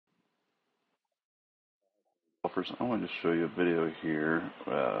Golfers, I wanted to show you a video here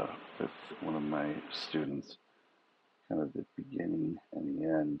with one of my students, kind of the beginning and the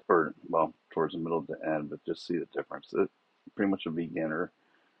end, or well, towards the middle to the end, but just see the difference. It's pretty much a beginner,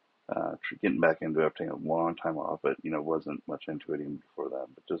 getting back into it, taking a long time off, but wasn't much into it even before that.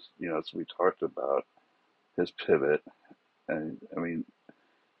 But just so we talked about his pivot, and I mean,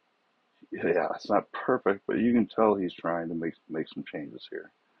 yeah, it's not perfect, but you can tell he's trying to make some changes here.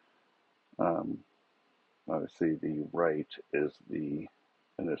 Um, Obviously, the right is the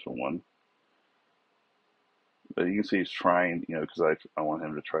initial one. But you can see he's trying, because I want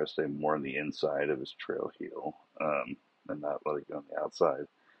him to try to stay more on the inside of his trail heel and not let it go on the outside.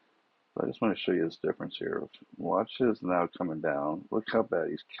 But I just want to show you this difference here. Watch his now coming down. Look how bad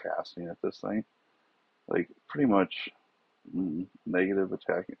he's casting at this thing. Like, pretty much negative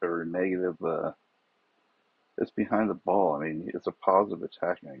attacking, or negative, it's behind the ball. I mean, it's a positive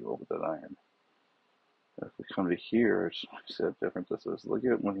attacking angle with that iron. If we come to here, see how different this is. Look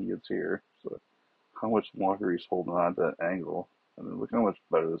at when he gets here. So how much longer he's holding on to that angle. And then look how much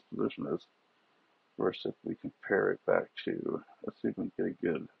better this position is. Versus if we compare it back to, let's see if we can get a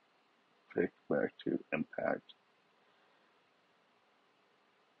good pick back to impact.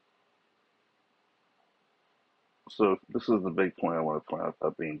 So this is the big point I want to point out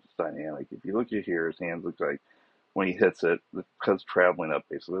about being dynamic. If you look at here, his hands look like when he hits it, because traveling up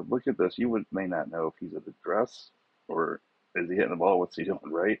basically. Look at this. You may not know if he's at the dress or is he hitting the ball? What's he doing,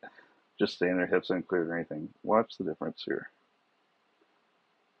 right? Just staying there, hips uncleared or anything. Watch the difference here.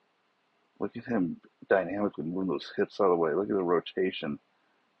 Look at him dynamically moving those hips out of the way. Look at the rotation.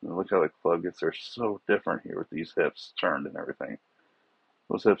 And look how the club gets there. So different here with these hips turned and everything.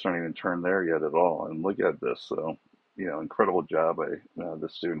 Those hips aren't even turned there yet at all. And look at this. So, incredible job by the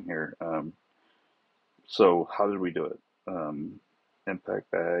student here. So how did we do it?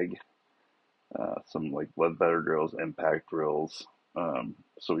 Impact bag, some like Ledbetter drills, impact drills.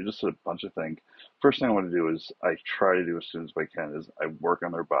 So we just did a bunch of things. First thing I want to do is I try to do as soon as I can is I work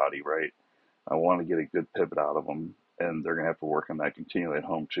on their body, right? I want to get a good pivot out of them, and they're going to have to work on that continually at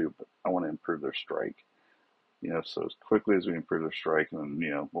home too. But I want to improve their strike, so as quickly as we improve their strike, and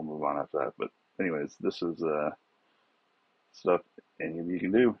then we'll move on after that. But anyways, this is stuff any of you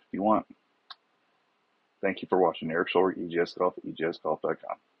can do if you want. Thank you for watching. Eric Schulberg, EGS Golf,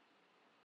 EGSGolf.com.